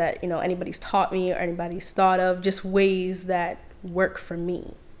ways that, anybody's taught me or anybody's thought of, just ways that work for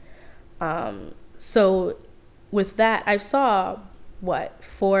me. So with that, I saw 4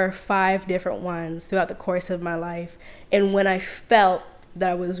 or 5 different ones throughout the course of my life. And when I felt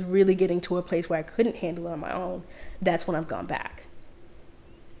that I was really getting to a place where I couldn't handle it on my own, that's when I've gone back.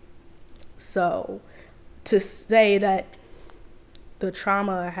 So to say that the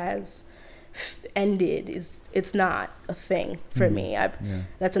trauma has ended it's not a thing for me.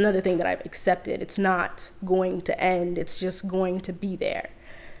 That's another thing that I've accepted. It's not going to end. It's just going to be there.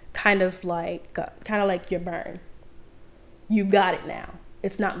 Kind of like your burn. You got it now.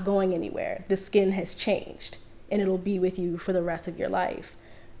 It's not going anywhere. The skin has changed and it'll be with you for the rest of your life.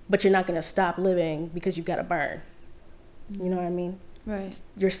 But you're not going to stop living because you've got a burn. You know what I mean? Right. It's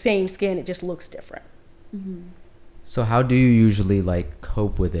your same skin, it just looks different. Mm-hmm. So how do you usually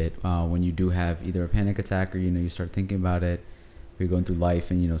cope with it when you do have either a panic attack or you start thinking about it, or you're going through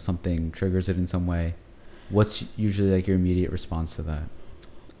life and something triggers it in some way? What's usually your immediate response to that?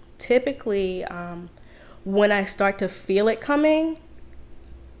 Typically, when I start to feel it coming,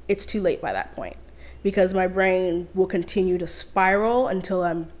 it's too late by that point because my brain will continue to spiral until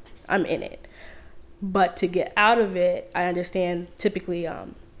I'm in it. But to get out of it, I understand typically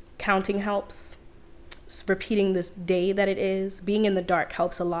counting helps. Repeating this day that it is. Being in the dark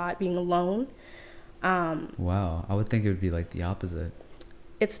helps a lot. Being alone. Wow. I would think it would be the opposite.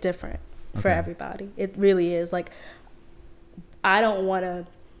 It's different for everybody. It really is. I don't want to,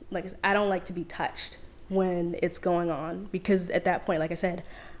 I don't like to be touched when it's going on because at that point, like I said,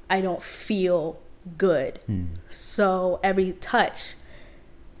 I don't feel good. So every touch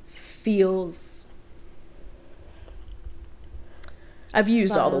feels... I've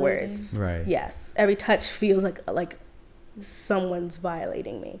used all the words. Right. Yes. Every touch feels like someone's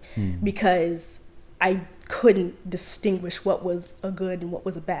violating me because I couldn't distinguish what was a good and what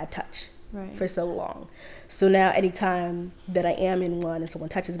was a bad touch for so long. So now anytime that I am in one and someone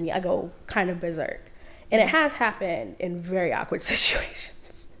touches me, I go kind of berserk. And it has happened in very awkward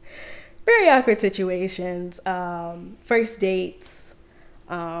situations. Very awkward situations. First dates,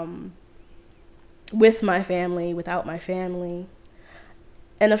 with my family, without my family.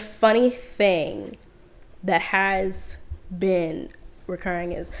 And a funny thing that has been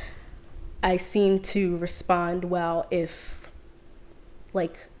recurring is I seem to respond well if I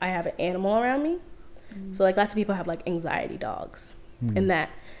have an animal around me. So lots of people have anxiety dogs and that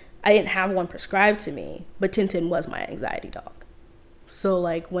I didn't have one prescribed to me, but Tintin was my anxiety dog. So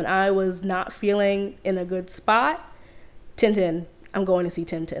when I was not feeling in a good spot, Tintin, I'm going to see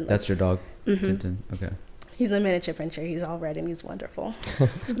Tintin. That's your dog? Mm-hmm. Tintin, okay. He's a miniature pinscher. He's all red and he's wonderful.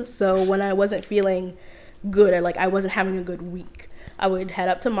 So when I wasn't feeling good, or like I wasn't having a good week, I would head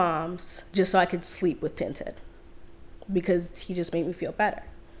up to mom's just so I could sleep with Tinted, because he just made me feel better.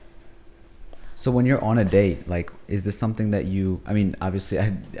 So when you're on a date, like, is this something that you, I mean, obviously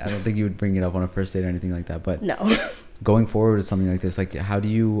I don't think you would bring it up on a first date or anything like that, but No. going forward with something like this, like, how do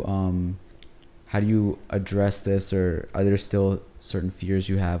you address this, or are there still certain fears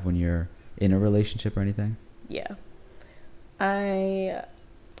you have when you're in a relationship or anything? Yeah. I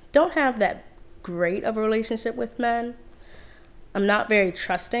don't have that great of a relationship with men. I'm not very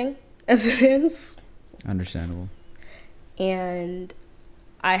trusting as it is. Understandable. And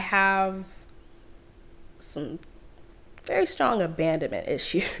I have some very strong abandonment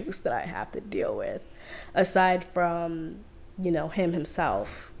issues that I have to deal with, aside from, you know, him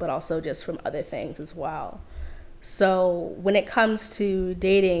himself, but also just from other things as well. So when it comes to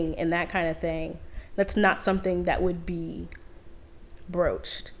dating and that kind of thing, that's not something that would be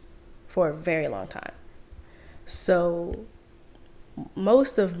broached for a very long time. So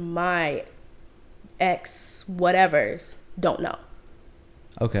most of my ex whatevers don't know,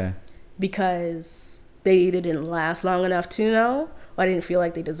 Okay. because they either didn't last long enough to know, or I didn't feel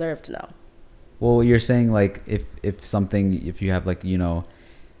like they deserved to know. Well, you're saying, like, if you have, like, you know,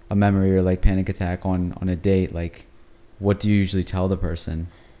 a memory or like panic attack on a date, like, what do you usually tell the person?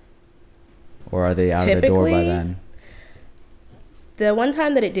 Or are they out of the door by then? The one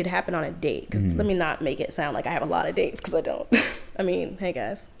time that it did happen on a date, because let me not make it sound like I have a lot of dates, because I don't. I mean, hey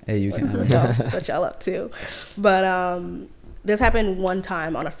guys. Hey, you can. What y'all up to? But this happened one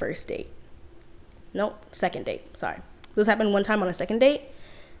time on a first date. Nope, second date. Sorry. This happened one time on a second date.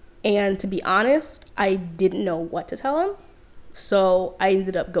 And to be honest, I didn't know what to tell him. So I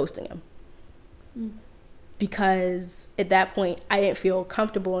ended up ghosting him. Because at that point, I didn't feel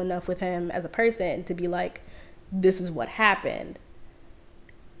comfortable enough with him as a person to be like, this is what happened.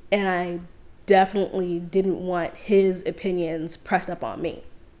 And I definitely didn't want his opinions pressed up on me.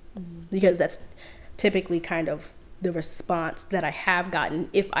 Because that's typically kind of the response that I have gotten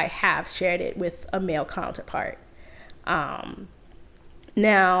if I have shared it with a male counterpart.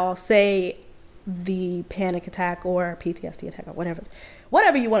 Now, say the panic attack or PTSD attack or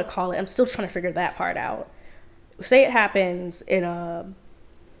whatever you want to call it, I'm still trying to figure that part out. Say it happens in a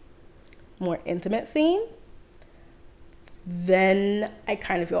more intimate scene, then I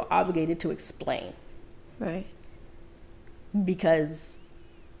kind of feel obligated to explain. Right. Because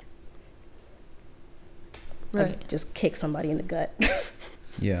I Right. just kick somebody in the gut.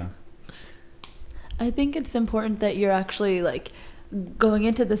 Yeah. I think it's important that you're actually like going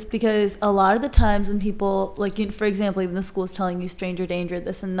into this, because a lot of the times when people, like, you, for example, even the school is telling you stranger danger,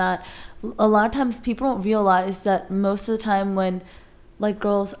 this and that, a lot of times people don't realize that most of the time when like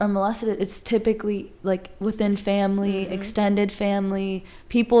girls are molested, it's typically like within family, extended family,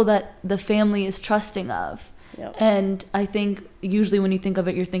 people that the family is trusting of. Yep. And I think usually when you think of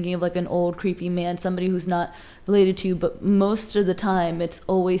it, you're thinking of like an old creepy man, somebody who's not related to you, but most of the time it's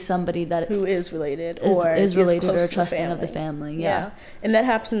always somebody that Who is related is related close or to the trusting of the family. Yeah. And that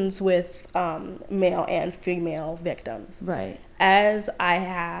happens with male and female victims. Right. As I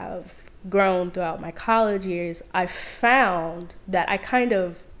have grown throughout my college years, I found that I kind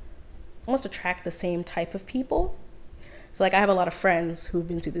of almost attract the same type of people. So like I have a lot of friends who've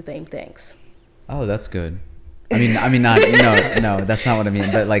been through the same things. Oh, that's good. I mean, not, no, that's not what I mean.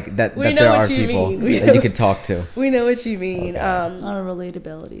 But like that there are people that you could talk to. We know what you mean. On a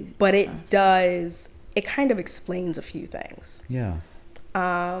relatability. But it does, it kind of explains a few things. Yeah.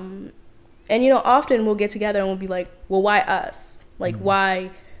 And, you know, often we'll get together and we'll be like, well, why us? Like,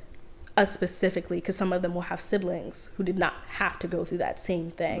 why us specifically? Because some of them will have siblings who did not have to go through that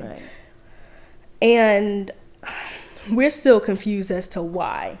same thing. Right. And we're still confused as to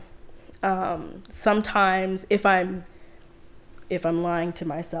why. Sometimes if I'm lying to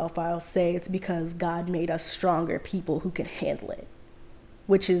myself, I'll say it's because God made us stronger people who can handle it,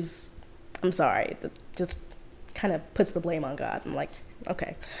 which is, I'm sorry, that just kind of puts the blame on God. I'm like,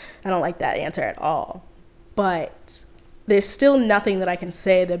 okay, I don't like that answer at all. But there's still nothing that I can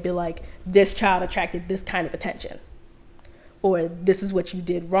say that'd be like, this child attracted this kind of attention, or this is what you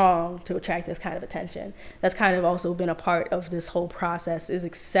did wrong to attract this kind of attention. That's kind of also been a part of this whole process, is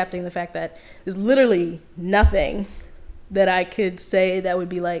accepting the fact that there's literally nothing that I could say that would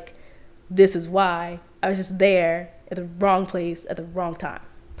be like, this is why. I was just there at the wrong place at the wrong time.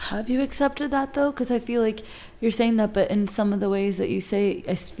 Have you accepted that though? Because I feel like you're saying that, but in some of the ways that you say,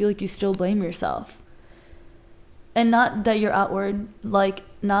 I feel like you still blame yourself. And not that you're outward, like,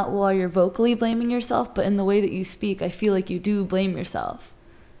 not while you're vocally blaming yourself, but in the way that you speak, I feel like you do blame yourself.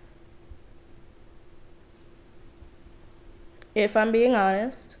 if I'm being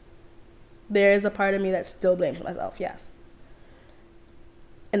honest, there is a part of me that still blames myself, yes.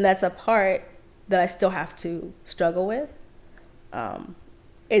 And that's a part that I still have to struggle with.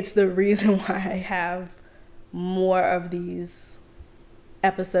 It's the reason why I have more of these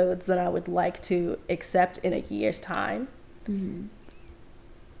episodes than I would like to accept in a year's time. Mm-hmm.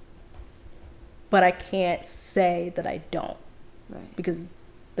 But I can't say that I don't, Right. because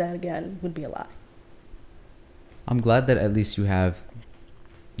that again would be a lie. I'm glad that at least you have,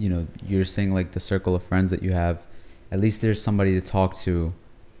 you know, you're saying like the circle of friends that you have, at least there's somebody to talk to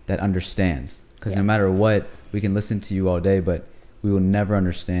that understands. Because no matter what, we can listen to you all day, but we will never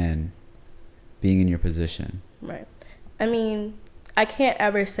understand being in your position. Right. I mean, I can't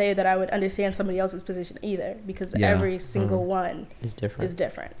ever say that I would understand somebody else's position either, because every single one It's different. is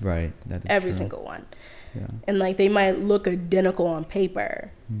different. Right. That is Every true. single one. Yeah. And like they might look identical on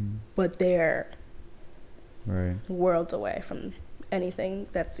paper, but they're Right. worlds away from anything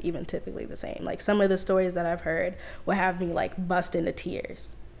that's even typically the same. Like some of the stories that I've heard will have me like bust into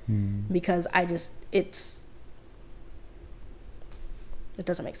tears because it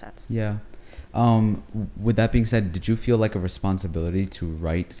doesn't make sense. Yeah. With that being said, did you feel like a responsibility to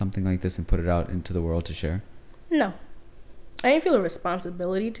write something like this and put it out into the world to share? No, I didn't feel a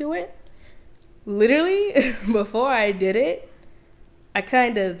responsibility to it. Literally, before I did it, I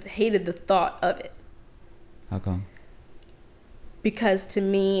kind of hated the thought of it. How come? Because to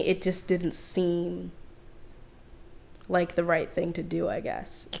me, it just didn't seem like the right thing to do, I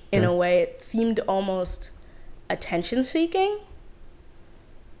guess. In a way, it seemed almost attention-seeking,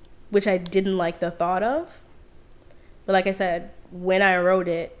 which I didn't like the thought of. But like I said, when I wrote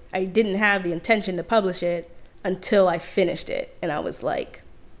it, I didn't have the intention to publish it until I finished it. And I was like,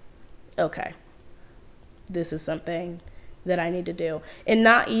 okay, this is something that I need to do. And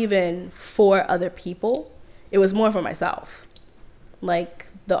not even for other people. It was more for myself. Like,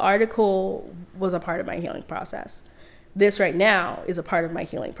 the article was a part of my healing process. This right now is a part of my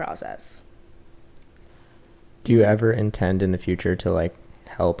healing process. Do you ever intend in the future to like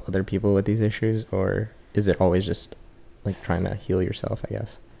help other people with these issues, or is it always just like trying to heal yourself, I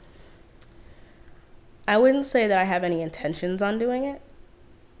guess? I wouldn't say that I have any intentions on doing it.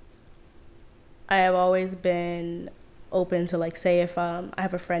 I have always been open to, like, say if I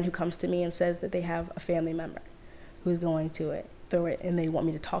have a friend who comes to me and says that they have a family member who's going through it and they want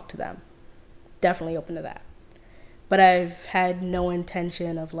me to talk to them. Definitely open to that. But I've had no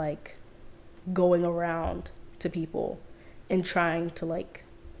intention of like going around to people and trying to like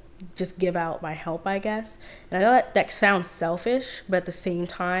just give out my help, I guess. And I know that sounds selfish, but at the same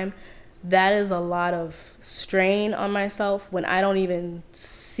time, that is a lot of strain on myself when I don't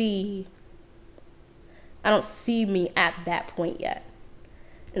see me at that point yet.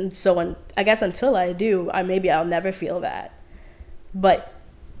 And so I guess until I do, I'll never feel that. But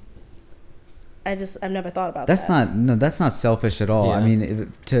I've never thought about that. That's not selfish at all. Yeah. I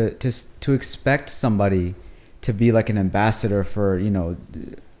mean, to expect somebody to be like an ambassador for, you know,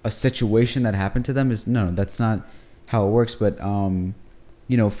 a situation that happened to them that's not how it works. But,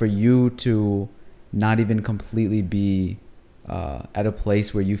 you know, for you to not even completely be at a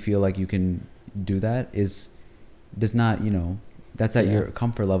place where you feel like you can do that does not, you know, that's at your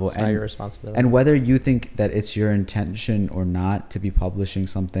comfort level. It's not your responsibility. And whether you think that it's your intention or not to be publishing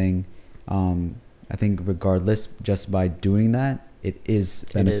something, I think regardless, just by doing that, it is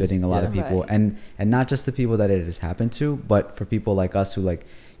benefiting a lot of people. Right. And not just the people that it has happened to, but for people like us who, like,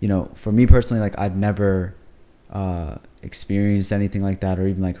 you know, for me personally, like, I've never experienced anything like that or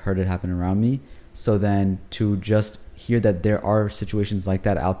even like heard it happen around me. So then to just hear that there are situations like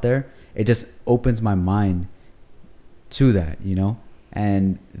that out there, it just opens my mind to that, you know.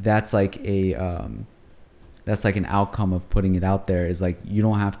 And that's like an outcome of putting it out there, is like, you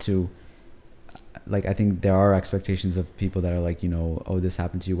don't have to, like, I think there are expectations of people that are like, you know, oh, this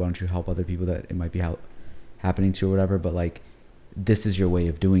happened to you, why don't you help other people that it might be happening to or whatever. But like, this is your way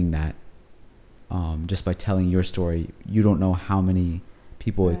of doing that. Just by telling your story, you don't know how many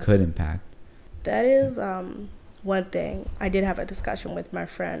people it could impact. That is one thing. I did have a discussion with my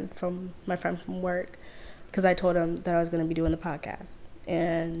friend from work, because I told him that I was going to be doing the podcast,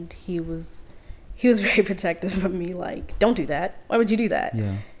 and he was very protective of me, like, don't do that. Why would you do that?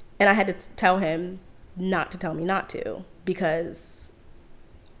 Yeah. And I had to tell him not to tell me not to, because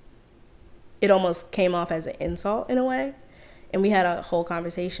it almost came off as an insult in a way. And we had a whole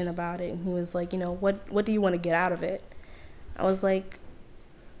conversation about it, and he was like, you know, what do you want to get out of it? I was like,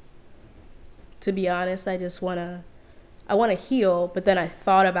 to be honest, I want to heal. But then I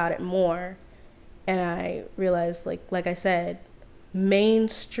thought about it more, and I realized, like I said,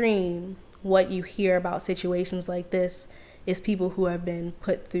 mainstream, what you hear about situations like this is people who have been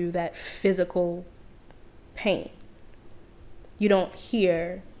put through that physical pain. You don't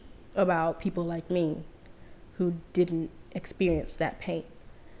hear about people like me who didn't experience that pain.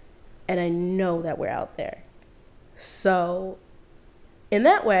 And I know that we're out there. So in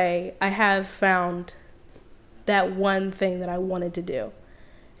that way, I have found that one thing that I wanted to do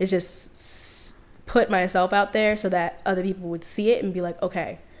is just put myself out there so that other people would see it and be like,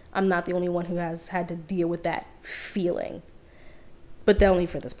 okay, I'm not the only one who has had to deal with that feeling. But only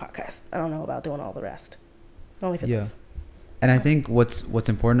for this podcast. I don't know about doing all the rest. Only for this. And I think what's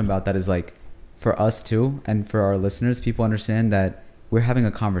important about that is like for us too, and for our listeners, people understand that we're having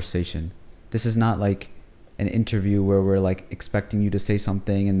a conversation. This is not like an interview where we're like expecting you to say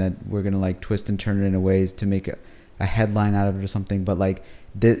something and that we're gonna like twist and turn it in a ways to make a headline out of it or something. But like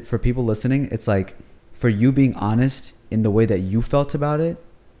for people listening, it's like for you being honest in the way that you felt about it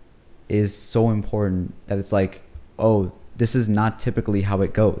is so important, that it's like, oh, this is not typically how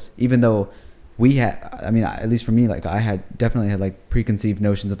it goes. Even though we had, I mean, at least for me, like I had definitely had like preconceived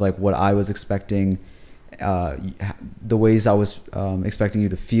notions of like what I was expecting, the ways I was expecting you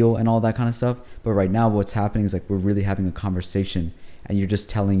to feel and all that kind of stuff. But right now what's happening is like we're really having a conversation and you're just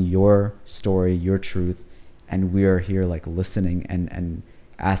telling your story, your truth, and we are here like listening and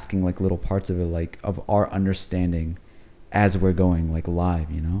asking like little parts of it, like of our understanding as we're going like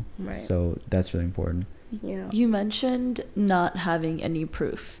live, you know? Right. So that's really important. Yeah. You mentioned not having any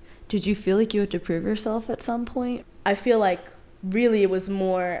proof. Did you feel like you had to prove yourself at some point? I feel like really it was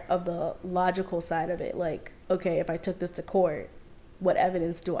more of the logical side of it. Like, okay, if I took this to court, what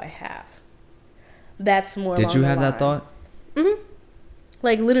evidence do I have? That's more. Did you have that thought? Mm-hmm.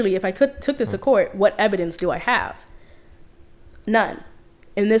 Like literally, if I took this to court, what evidence do I have? None.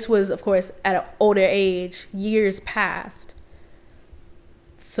 And this was, of course, at an older age, years past.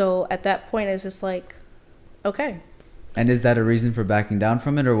 So at that point, it's just like, okay. And is that a reason for backing down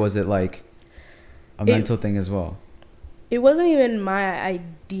from it, or was it like a mental thing as well? It wasn't even my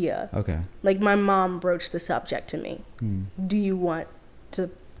idea. Okay. Like my mom broached the subject to me. Hmm. Do you want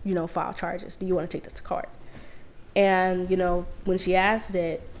to, file charges? Do you want to take this to court? And, when she asked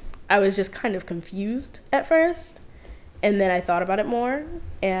it, I was just kind of confused at first. And then I thought about it more,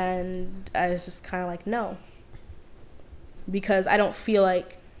 and I was just kind of like, no. Because I don't feel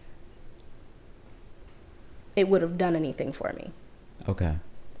like it would have done anything for me. Okay.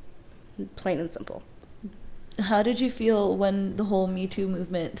 Plain and simple. How did you feel when the whole Me Too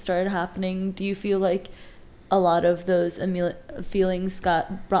movement started happening? Do you feel like a lot of those feelings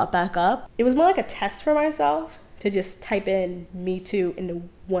got brought back up? It was more like a test for myself to just type in Me Too into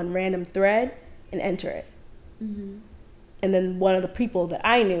one random thread and enter it. Mm-hmm. And then one of the people that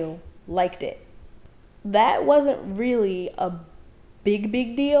I knew liked it. That wasn't really a big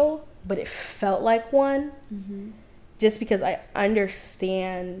deal, but it felt like one. Mm-hmm. Just because I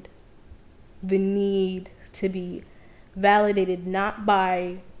understand the need to be validated not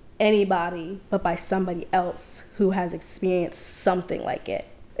by anybody, but by somebody else who has experienced something like it.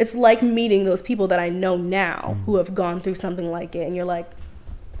 It's like meeting those people that I know now who have gone through something like it, and you're like,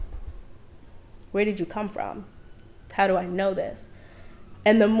 where did you come from? How do I know this?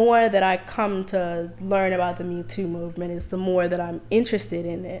 And the more that I come to learn about the Me Too movement is the more that I'm interested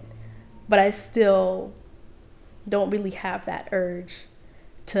in it. But I still don't really have that urge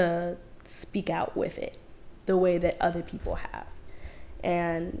to speak out with it the way that other people have.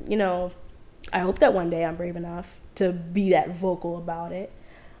 And, I hope that one day I'm brave enough to be that vocal about it.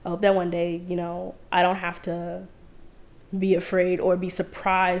 I hope that one day, I don't have to be afraid or be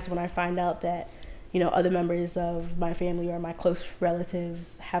surprised when I find out that, other members of my family or my close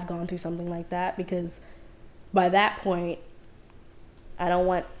relatives have gone through something like that, because by that point, I don't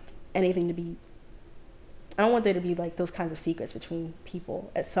want there to be like those kinds of secrets between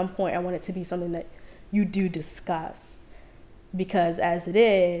people. At some point, I want it to be something that you do discuss, because as it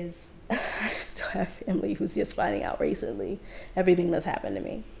is, I still have family who's just finding out recently everything that's happened to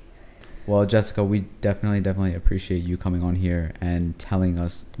me. Well, Jessica, we definitely appreciate you coming on here and telling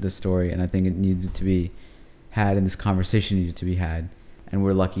us this story. And I think it needed to be had, and this conversation needed to be had. And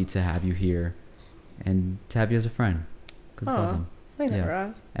we're lucky to have you here and to have you as a friend, because it's awesome. Thanks,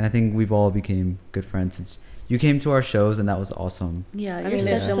 Ross. And I think we've all became good friends since you came to our shows, and that was awesome. Yeah, I you're mean, such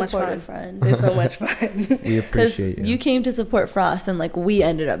there's a so much supportive fun. friend. There's so much fun. We appreciate you. You came to support Frost, and like we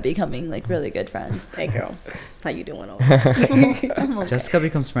ended up becoming like really good friends. Hey, girl, how you doing? I'm okay. Jessica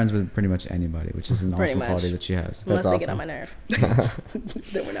becomes friends with pretty much anybody, which is an Pretty awesome much. quality that she has. Unless That's they get on awesome. my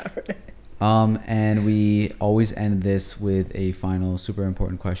nerve. Then we're not. And we always end this with a final super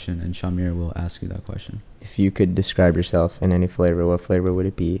important question, and Shamir will ask you that question. If you could describe yourself in any flavor, what flavor would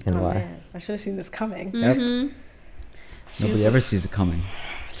it be and why? Man, I should have seen this coming. Mm-hmm. Nobody ever sees it coming.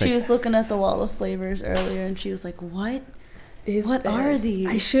 It's She like, was looking at the wall of flavors earlier, and she was like, "What? What are these?"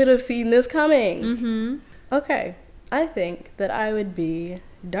 I should have seen this coming. Mm-hmm. Okay, I think that I would be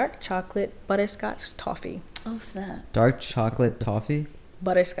dark chocolate butterscotch toffee. Oh snap! dark chocolate toffee,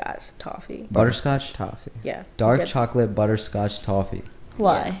 Butterscotch toffee. butterscotch, Toffee. Yeah. dark good. chocolate butterscotch toffee.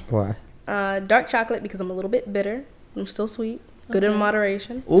 Why? Why? Dark chocolate because I'm a little bit bitter. I'm still sweet. Good in Okay.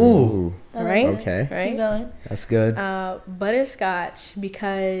 moderation. Ooh, I like Right? it. Okay. Keep Right. going. that's good. Butterscotch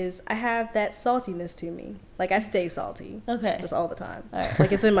because I have that saltiness to me. Like I stay salty Okay. just all the time. All right.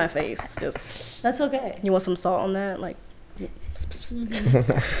 Like it's in my face. Just That's okay. you want some salt on that, like.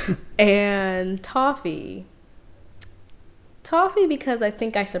 Mhm. And toffee. Toffee because I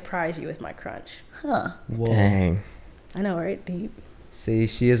think I surprise you with my crunch. Huh. Whoa. Dang. I know, right? Deep. See,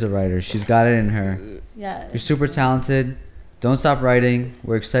 she is a writer. She's got it in her. Yeah. You're super talented. Don't stop writing.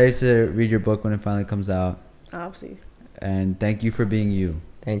 We're excited to read your book when it finally comes out. Obviously. And thank you for being you.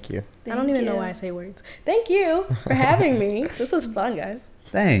 Thank you. I don't even know why I say words. Thank you for having me. This was fun, guys.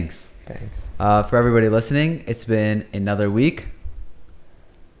 Thanks. Thanks. For everybody listening, it's been another week.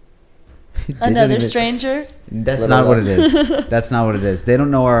 They don't Another even- stranger. That's Little not what it less. is. That's not what it is. They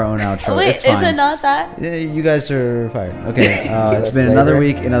don't know our own outro. Wait, it's fine. is it not that? Yeah, you guys are fired. Okay, it's been Flavor. another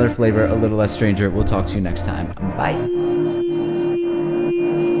week, another flavor, a little less stranger. We'll talk to you next time. Bye.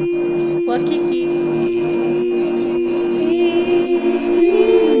 What keep